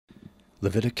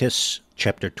Leviticus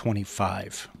chapter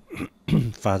 25.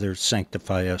 Father,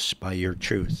 sanctify us by your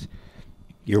truth.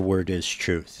 Your word is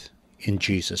truth. In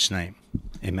Jesus' name,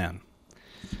 amen.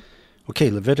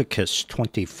 Okay, Leviticus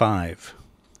 25,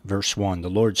 verse 1. The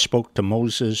Lord spoke to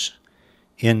Moses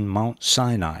in Mount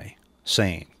Sinai,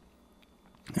 saying,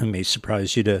 it may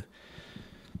surprise you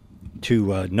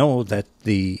to know that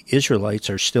the Israelites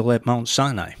are still at Mount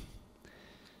Sinai.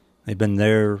 They've been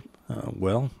there,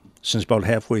 since about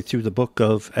halfway through the book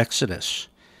of Exodus.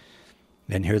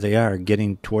 And here they are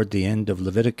getting toward the end of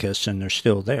Leviticus, and they're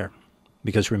still there.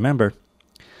 Because remember,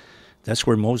 that's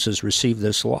where Moses received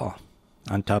this law,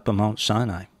 on top of Mount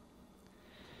Sinai.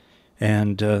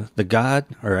 And the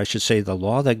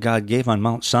law that God gave on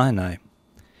Mount Sinai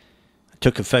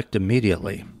took effect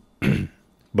immediately.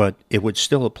 But it would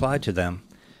still apply to them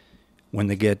when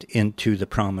they get into the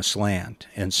Promised Land.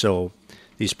 And so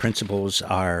these principles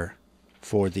are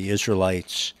for the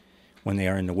Israelites when they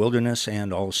are in the wilderness,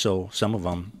 and also some of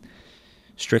them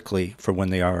strictly for when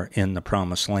they are in the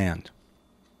Promised Land,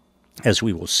 as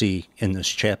we will see in this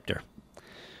chapter.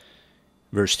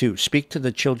 Verse 2, Speak to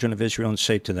the children of Israel and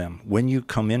say to them, When you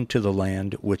come into the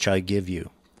land which I give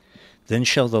you, then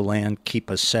shall the land keep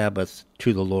a Sabbath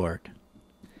to the Lord.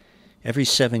 Every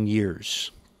 7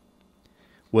 years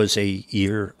was a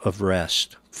year of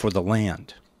rest for the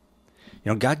land.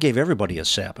 You know, God gave everybody a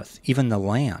Sabbath, even the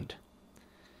land.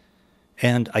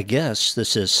 And I guess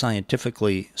this is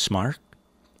scientifically smart,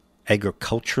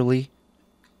 agriculturally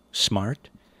smart,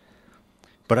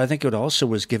 but I think it also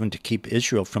was given to keep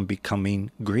Israel from becoming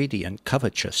greedy and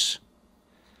covetous.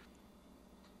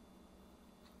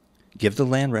 Give the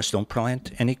land rest, don't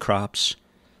plant any crops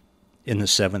in the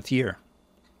 7th year.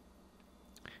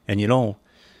 And you know,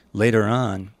 later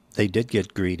on, they did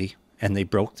get greedy, and they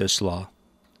broke this law.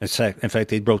 In fact,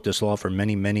 they broke this law for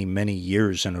many, many, many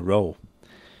years in a row.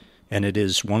 And it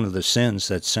is one of the sins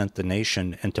that sent the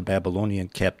nation into Babylonian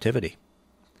captivity.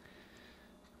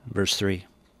 Verse 3.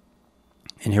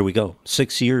 And here we go.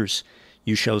 6 years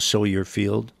you shall sow your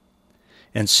field,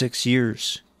 and 6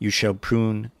 years you shall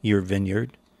prune your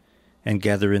vineyard, and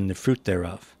gather in the fruit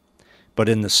thereof. But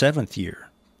in the 7th year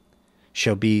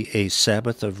shall be a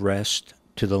Sabbath of rest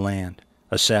to the land,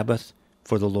 a Sabbath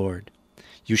for the Lord.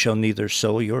 You shall neither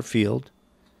sow your field,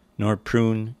 nor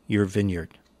prune your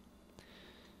vineyard.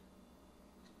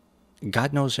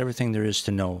 God knows everything there is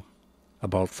to know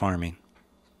about farming,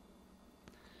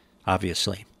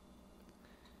 obviously.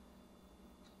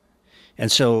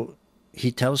 And so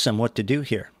he tells them what to do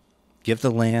here. Give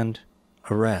the land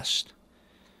a rest.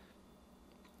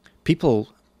 People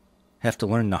have to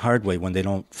learn the hard way when they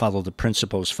don't follow the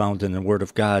principles found in the Word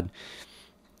of God.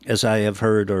 As I have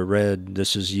heard or read,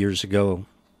 this is years ago,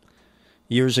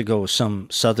 some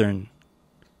southern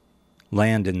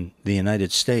land in the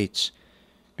United States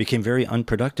became very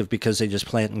unproductive because they just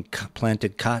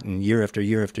planted cotton year after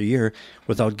year after year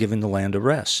without giving the land a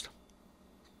rest.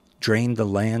 Drained the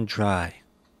land dry.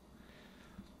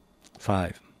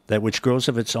 5. That which grows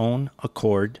of its own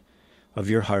accord of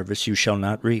your harvest you shall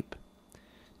not reap,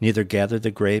 neither gather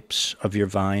the grapes of your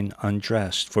vine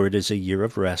undressed, for it is a year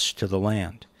of rest to the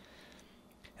land.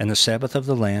 And the Sabbath of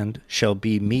the land shall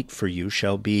be meat for you,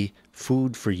 shall be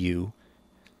food for you,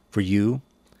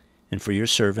 and for your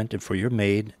servant, and for your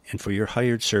maid, and for your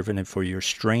hired servant, and for your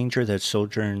stranger that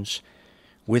sojourns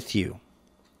with you,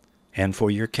 and for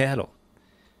your cattle,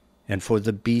 and for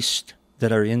the beasts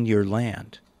that are in your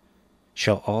land,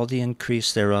 shall all the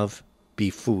increase thereof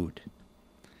be food.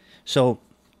 So,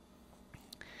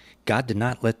 God did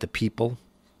not let the people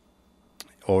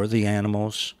or the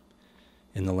animals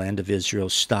in the land of Israel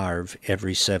starve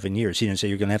every 7 years. He didn't say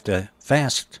you're going to have to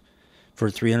fast for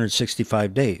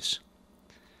 365 days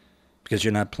because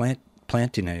you're not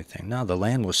planting anything. No, the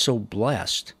land was so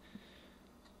blessed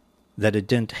that it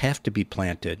didn't have to be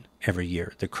planted every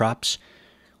year. The crops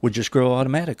would just grow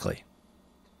automatically.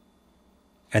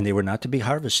 And they were not to be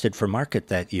harvested for market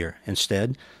that year.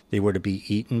 Instead, they were to be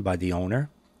eaten by the owner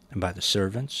and by the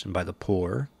servants and by the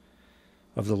poor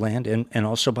of the land, and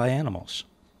also by animals.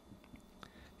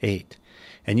 8.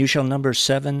 And you shall number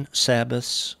 7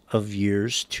 Sabbaths of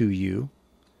years to you.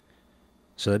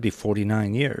 So that'd be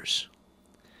 49 years.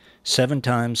 7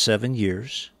 times 7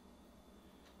 years.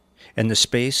 And the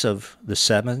space of the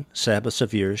 7 Sabbaths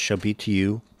of years shall be to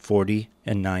you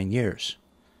 49 years.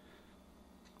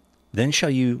 Then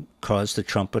shall you cause the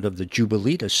trumpet of the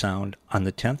Jubilee to sound on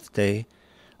the 10th day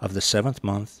of the 7th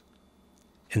month.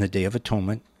 In the day of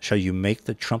atonement shall you make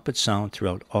the trumpet sound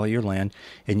throughout all your land,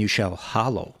 and you shall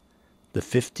hallow the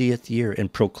 50th year,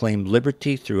 and proclaim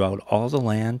liberty throughout all the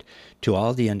land to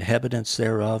all the inhabitants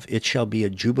thereof. It shall be a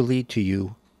jubilee to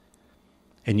you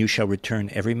and you shall return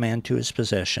every man to his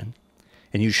possession,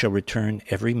 and you shall return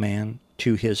every man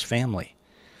to his family.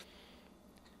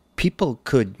 People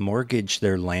could mortgage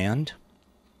their land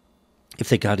if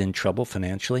they got in trouble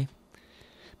financially,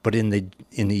 but in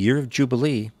the year of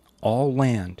Jubilee, all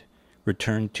land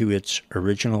returned to its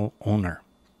original owner.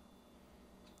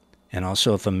 And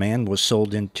also, if a man was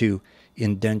sold into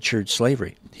indentured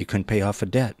slavery, he couldn't pay off a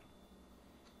debt,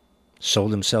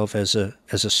 sold himself as a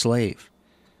slave,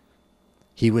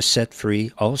 he was set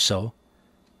free also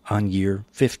on year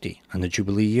 50, on the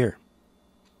Jubilee year.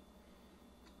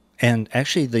 And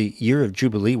actually, the year of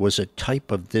Jubilee was a type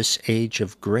of this age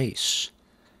of grace.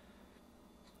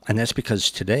 And that's because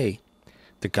today,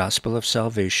 the gospel of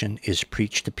salvation is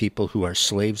preached to people who are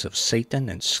slaves of Satan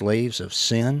and slaves of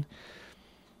sin.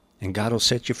 And God will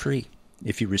set you free.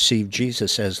 If you receive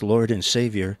Jesus as Lord and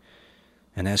Savior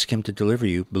and ask him to deliver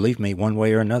you, believe me, one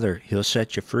way or another, he'll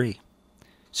set you free.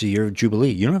 It's a year of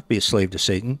Jubilee. You don't have to be a slave to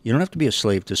Satan. You don't have to be a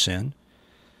slave to sin.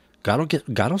 God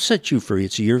will set you free.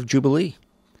 It's a year of Jubilee.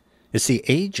 It's the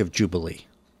age of Jubilee.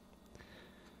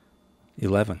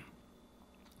 11.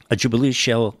 A Jubilee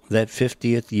shall that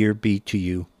 50th year be to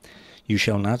you. You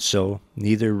shall not sow,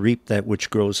 neither reap that which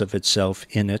grows of itself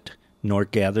in it, nor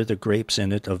gather the grapes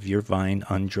in it of your vine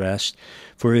undressed,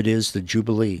 for it is the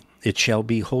Jubilee. It shall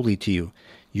be holy to you.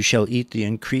 You shall eat the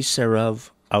increase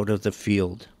thereof out of the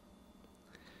field.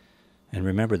 And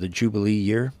remember the Jubilee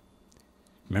year?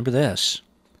 Remember this.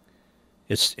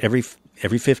 It's every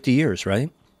 50 years, right?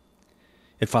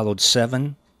 It followed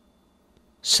 7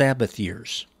 Sabbath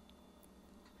years.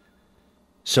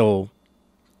 So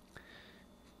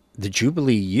the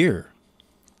Jubilee year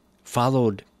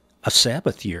followed a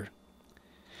Sabbath year.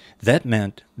 That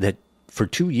meant that for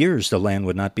 2 years the land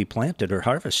would not be planted or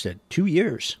harvested. 2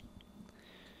 years.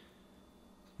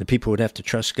 The people would have to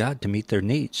trust God to meet their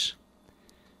needs.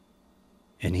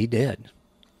 And he did.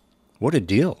 What a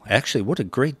deal. Actually, what a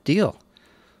great deal.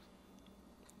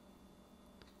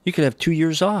 You could have 2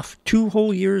 years off, 2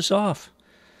 whole years off,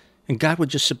 and God would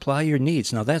just supply your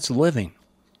needs. Now that's living.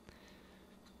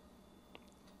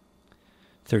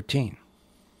 13.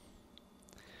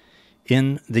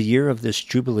 In the year of this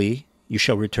Jubilee, you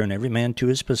shall return every man to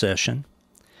his possession.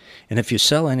 And if you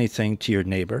sell anything to your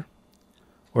neighbor,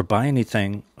 or buy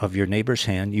anything of your neighbor's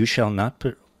hand, you shall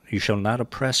not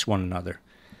oppress one another.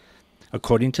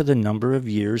 According to the number of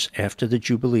years after the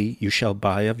Jubilee, you shall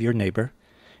buy of your neighbor,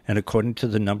 and according to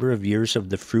the number of years of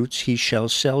the fruits he shall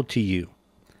sell to you.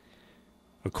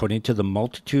 According to the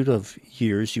multitude of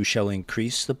years you shall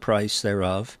increase the price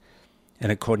thereof,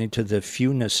 and according to the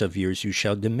fewness of years you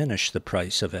shall diminish the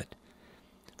price of it.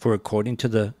 For according to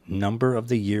the number of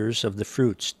the years of the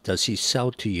fruits does he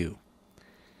sell to you.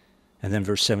 And then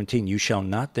verse 17, you shall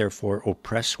not therefore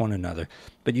oppress one another,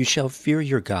 but you shall fear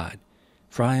your God,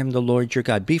 for I am the Lord your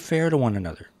God. Be fair to one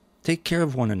another. Take care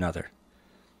of one another.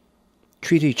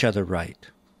 Treat each other right.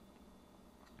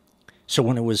 So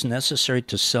when it was necessary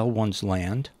to sell one's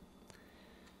land,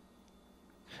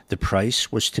 the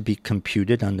price was to be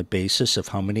computed on the basis of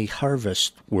how many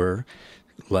harvests were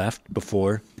left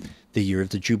before the year of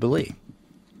the Jubilee.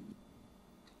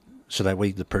 So that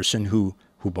way the person who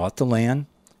bought the land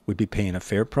would be paying a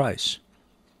fair price.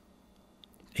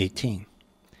 18.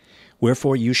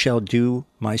 Wherefore you shall do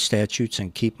my statutes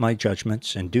and keep my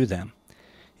judgments and do them,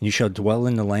 and you shall dwell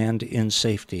in the land in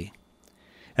safety.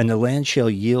 And the land shall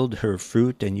yield her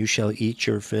fruit, and you shall eat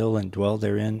your fill and dwell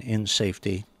therein in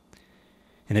safety.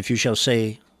 And if you shall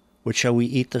say, what shall we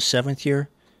eat the 7th year?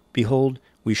 Behold,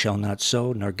 we shall not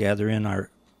sow, nor gather in our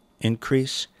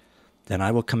increase. Then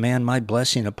I will command my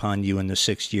blessing upon you in the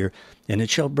 6th year, and it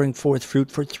shall bring forth fruit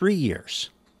for 3 years.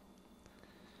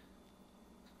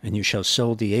 And you shall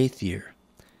sow the 8th year,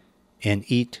 and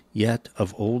eat yet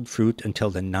of old fruit until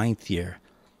the 9th year.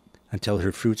 Until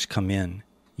her fruits come in,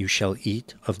 you shall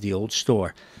eat of the old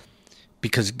store.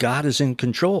 Because God is in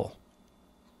control.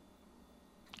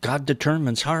 God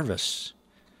determines harvests.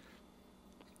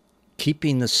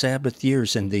 Keeping the Sabbath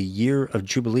years and the year of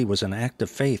Jubilee was an act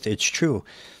of faith. It's true.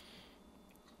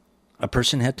 A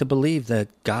person had to believe that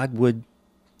God would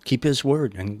keep his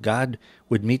word and God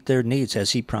would meet their needs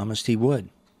as he promised he would.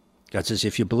 God says,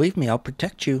 if you believe me, I'll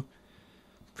protect you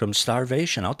from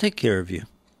starvation. I'll take care of you.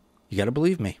 You got to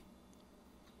believe me.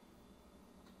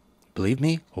 Believe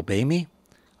me, obey me,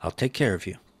 I'll take care of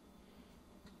you.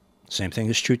 Same thing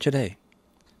is true today.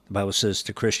 The Bible says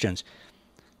to Christians,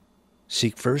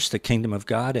 seek first the kingdom of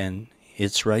God and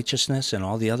its righteousness, and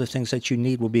all the other things that you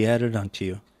need will be added unto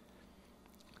you.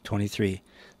 23.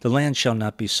 The land shall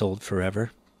not be sold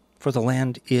forever, for the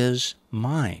land is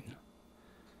mine.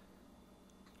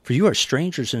 For you are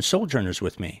strangers and sojourners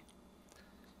with me.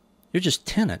 You're just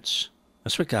tenants.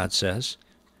 That's what God says.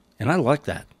 And I like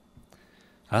that.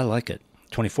 I like it.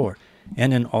 24.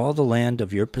 And in all the land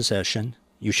of your possession,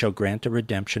 you shall grant a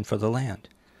redemption for the land.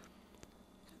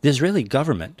 The Israeli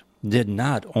government did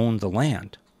not own the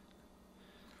land.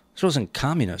 This wasn't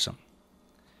communism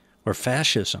or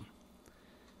fascism.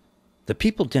 The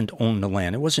people didn't own the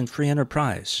land. It wasn't free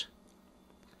enterprise.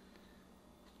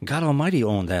 God Almighty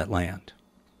owned that land.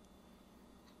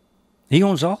 He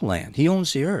owns all land. He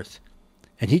owns the earth.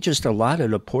 And he just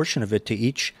allotted a portion of it to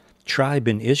each tribe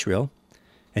in Israel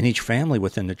and each family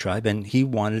within the tribe, and he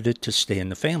wanted it to stay in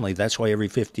the family. That's why every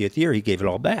 50th year he gave it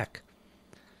all back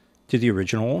to the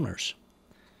original owners.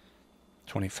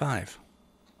 25.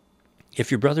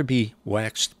 If your brother be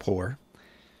waxed poor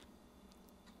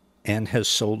and has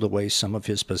sold away some of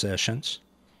his possessions,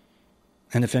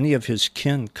 and if any of his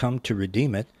kin come to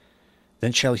redeem it,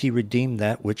 then shall he redeem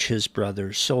that which his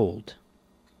brother sold.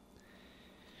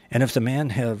 And if the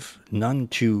man have none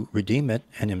to redeem it,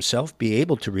 and himself be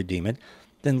able to redeem it,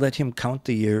 then let him count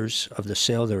the years of the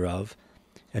sale thereof,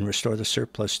 and restore the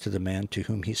surplus to the man to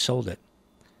whom he sold it,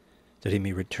 that he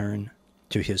may return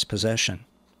to his possession.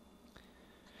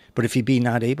 But if he be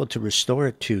not able to restore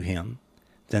it to him,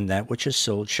 then that which is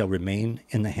sold shall remain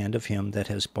in the hand of him that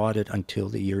has bought it until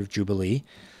the year of Jubilee,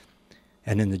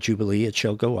 and in the Jubilee it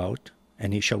shall go out,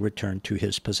 and he shall return to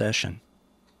his possession.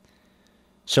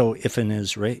 So if an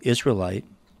Israelite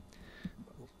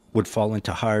would fall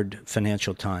into hard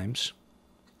financial times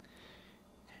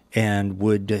and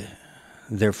would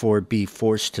therefore be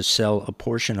forced to sell a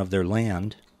portion of their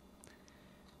land,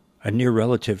 a near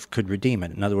relative could redeem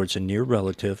it. In other words, a near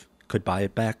relative could buy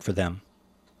it back for them.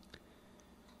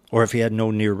 Or if he had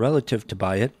no near relative to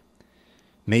buy it,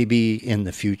 maybe in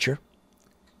the future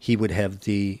he would have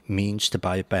the means to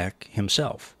buy it back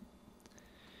himself.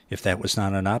 If that was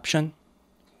not an option,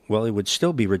 well, it would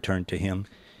still be returned to him,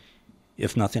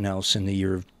 if nothing else, in the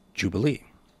year of Jubilee.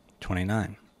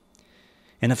 29.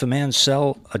 And if a man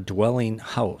sell a dwelling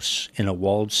house in a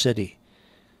walled city,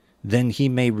 then he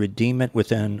may redeem it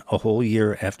within a whole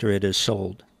year after it is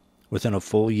sold. Within a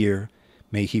full year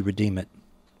may he redeem it.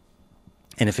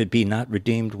 And if it be not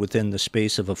redeemed within the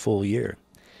space of a full year,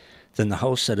 then the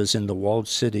house that is in the walled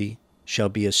city shall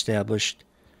be established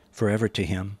forever to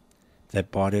him that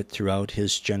bought it throughout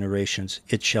his generations.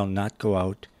 It shall not go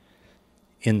out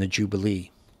in the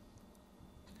Jubilee.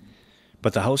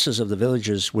 But the houses of the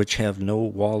villages which have no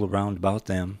wall round about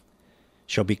them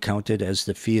shall be counted as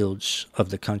the fields of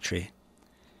the country.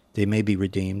 They may be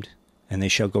redeemed, and they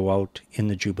shall go out in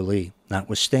the Jubilee.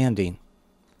 Notwithstanding,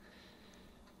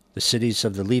 the cities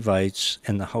of the Levites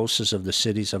and the houses of the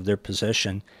cities of their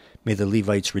possession may the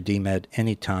Levites redeem at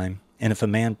any time. And if a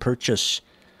man purchase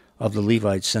of the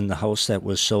Levites, then the house that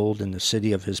was sold in the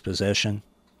city of his possession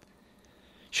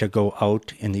shall go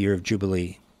out in the year of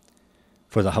Jubilee.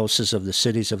 For the houses of the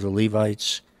cities of the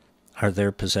Levites are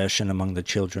their possession among the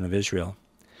children of Israel.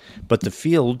 But the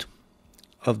field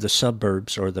of the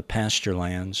suburbs or the pasture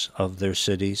lands of their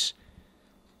cities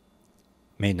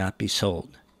may not be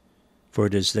sold, for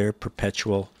it is their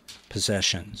perpetual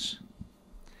possessions.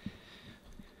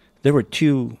 There were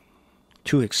two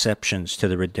exceptions to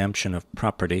the redemption of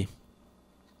property.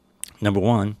 Number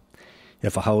one,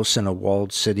 if a house in a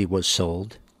walled city was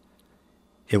sold,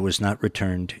 it was not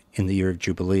returned in the year of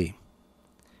Jubilee.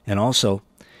 And also,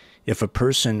 if a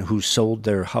person who sold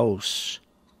their house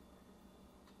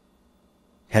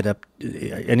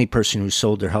any person who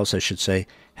sold their house, I should say,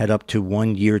 had up to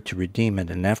 1 year to redeem it,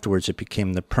 and afterwards it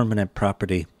became the permanent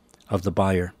property of the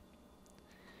buyer.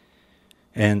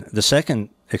 And the second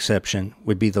exception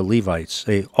would be the Levites.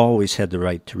 They always had the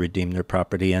right to redeem their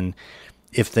property, and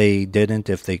if they didn't,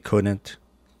 if they couldn't,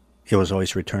 it was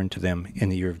always returned to them in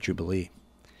the year of Jubilee.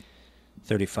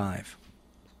 35.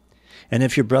 And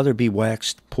if your brother be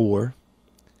waxed poor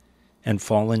and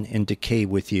fallen in decay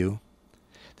with you,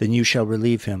 then you shall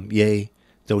relieve him, yea,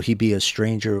 though he be a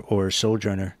stranger or a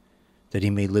sojourner, that he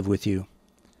may live with you.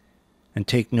 And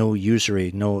take no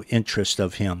usury, no interest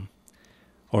of him,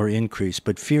 or increase,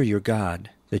 but fear your God,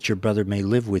 that your brother may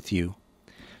live with you.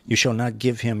 You shall not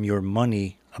give him your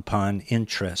money upon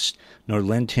interest, nor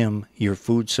lend him your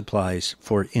food supplies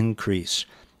for increase.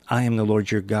 I am the Lord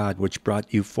your God, which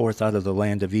brought you forth out of the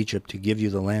land of Egypt to give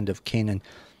you the land of Canaan,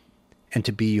 and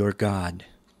to be your God.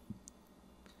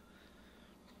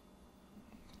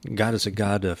 God is a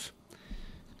God of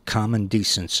common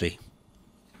decency.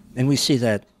 And we see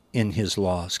that in his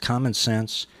laws. Common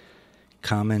sense,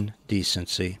 common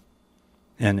decency.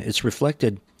 And it's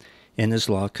reflected in his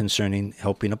law concerning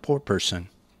helping a poor person.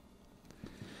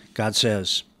 God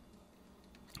says,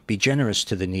 be generous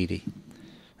to the needy,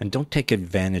 And don't take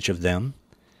advantage of them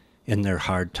in their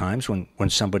hard times when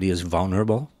somebody is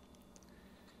vulnerable.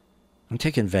 Don't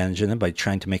take advantage of them by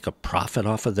trying to make a profit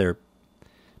off of their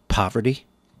poverty.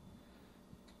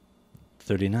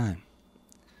 39.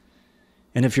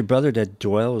 And if your brother that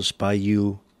dwells by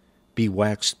you be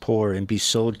waxed poor and be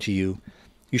sold to you,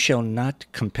 you shall not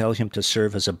compel him to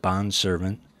serve as a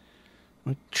bondservant.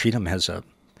 Don't treat him as a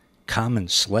common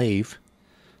slave,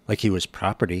 like he was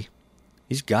property.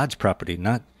 He's God's property,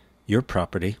 not your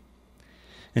property.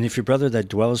 And if your brother that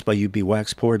dwells by you be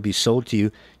waxed poor and be sold to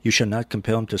you, you shall not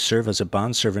compel him to serve as a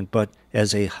bondservant, but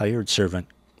as a hired servant,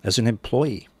 as an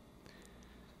employee.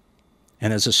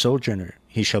 And as a sojourner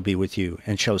he shall be with you,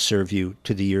 and shall serve you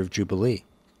to the year of Jubilee.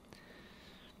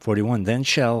 41. Then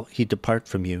shall he depart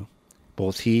from you,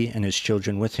 both he and his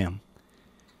children with him,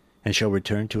 and shall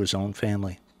return to his own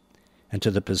family, and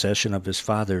to the possession of his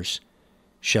fathers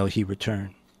shall he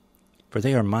return. For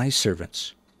they are my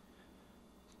servants.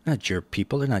 Not your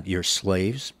people, they're not your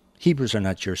slaves. Hebrews are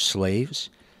not your slaves.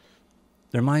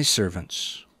 They're my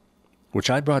servants, which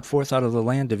I brought forth out of the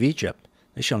land of Egypt.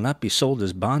 They shall not be sold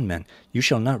as bondmen. You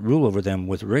shall not rule over them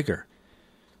with rigor,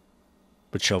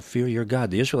 but shall fear your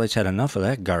God. The Israelites had enough of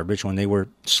that garbage when they were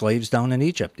slaves down in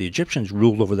Egypt. The Egyptians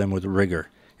ruled over them with rigor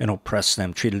and oppressed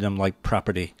them, treated them like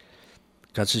property.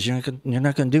 God says, you're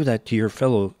not going to do that to your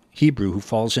fellow Hebrew who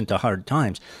falls into hard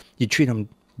times. You treat him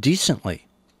decently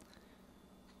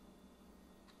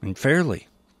and fairly.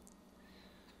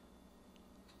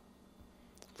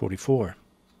 44.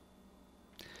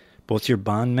 Both your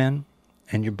bondmen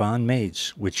and your bondmaids,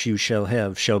 which you shall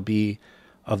have, shall be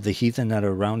of the heathen that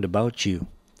are round about you.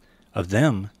 Of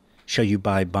them shall you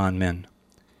buy bondmen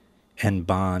and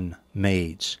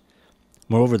bondmaids.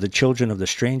 Moreover, the children of the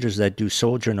strangers that do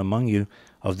sojourn among you,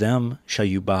 of them shall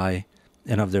you buy,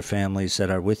 and of their families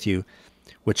that are with you,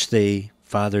 which they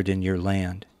fathered in your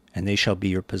land, and they shall be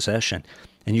your possession.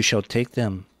 And you shall take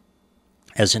them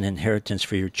as an inheritance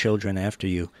for your children after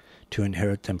you, to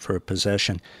inherit them for a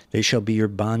possession. They shall be your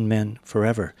bondmen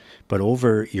forever. But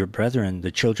over your brethren,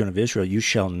 the children of Israel, you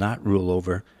shall not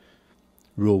rule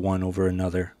one over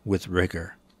another with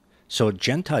rigor. So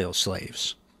Gentile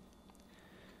slaves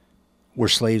were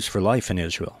slaves for life in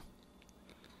Israel,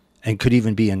 and could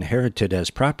even be inherited as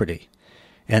property.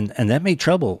 And that may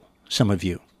trouble some of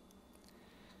you.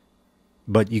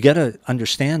 But you got to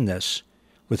understand this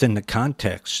within the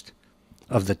context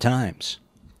of the times.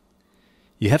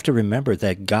 You have to remember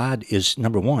that God is,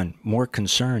 number one, more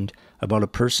concerned about a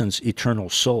person's eternal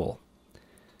soul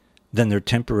than their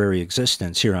temporary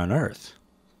existence here on earth.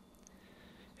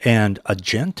 And a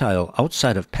Gentile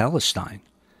outside of Palestine,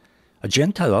 a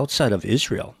Gentile outside of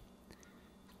Israel,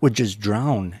 would just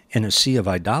drown in a sea of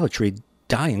idolatry,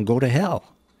 die, and go to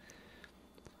hell.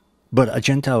 But a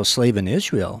Gentile slave in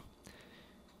Israel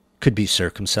could be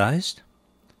circumcised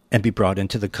and be brought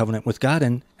into the covenant with God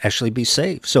and actually be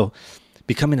saved. So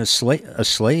becoming a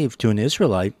slave to an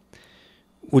Israelite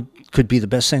could be the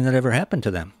best thing that ever happened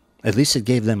to them. At least it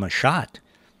gave them a shot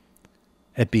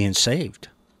at being saved.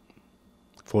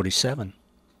 47.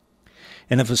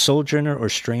 And if a sojourner or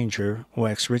stranger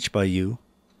wax rich by you,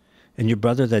 and your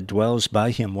brother that dwells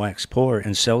by him wax poor,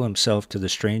 and sell himself to the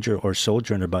stranger or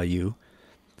sojourner by you,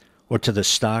 or to the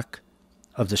stock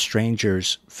of the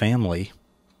stranger's family,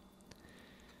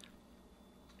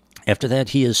 after that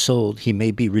he is sold, he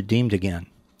may be redeemed again.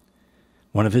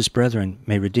 One of his brethren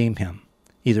may redeem him.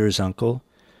 Either his uncle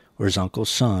or his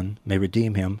uncle's son may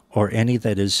redeem him, or any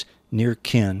that is near of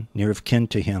kin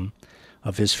to him,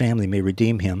 of his family may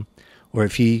redeem him, or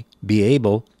if he be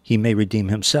able, he may redeem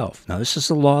himself. Now this is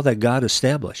the law that God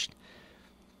established.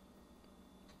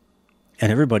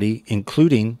 And everybody,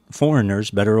 including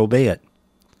foreigners, better obey it.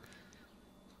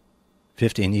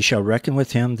 50. And he shall reckon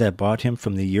with him that bought him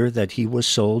from the year that he was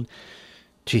sold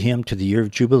to him to the year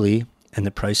of Jubilee, and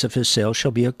the price of his sale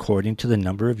shall be according to the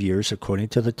number of years, according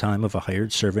to the time of a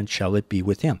hired servant shall it be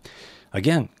with him.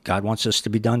 Again, God wants us to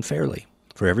be done fairly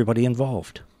for everybody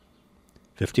involved.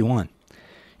 51.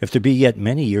 If there be yet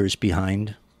many years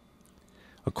behind,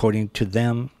 according to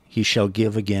them he shall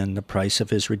give again the price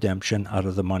of his redemption out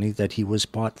of the money that he was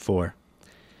bought for.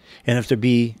 And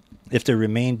if there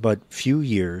remain but few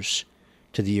years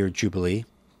to the year of Jubilee,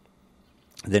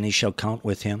 then he shall count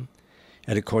with him,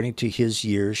 and according to his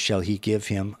years shall he give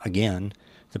him again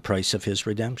the price of his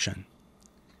redemption.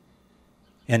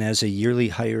 And as a yearly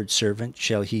hired servant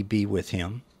shall he be with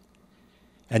him,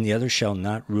 and the other shall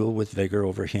not rule with vigor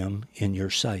over him in your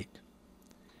sight.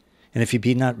 And if he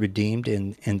be not redeemed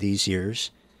in these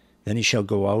years, then he shall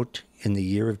go out in the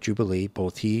year of Jubilee,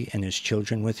 both he and his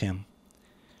children with him.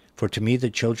 For to me the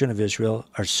children of Israel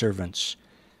are servants,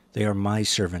 They are my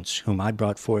servants, whom I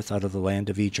brought forth out of the land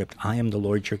of Egypt. I am the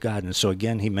Lord your God. And so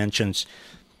again, he mentions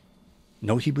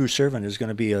no Hebrew servant is going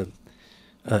to be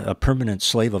a permanent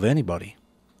slave of anybody,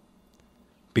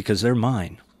 because they're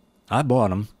mine. I bought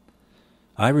them.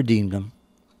 I redeemed them.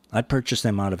 I purchased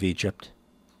them out of Egypt.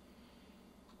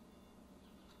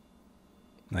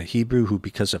 A Hebrew who,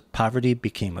 because of poverty,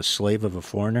 became a slave of a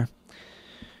foreigner,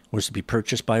 was to be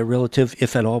purchased by a relative,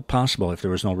 if at all possible. If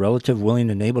there was no relative willing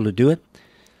and able to do it,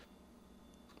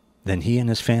 then he and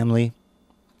his family,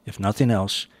 if nothing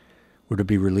else, were to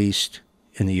be released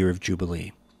in the year of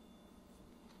Jubilee.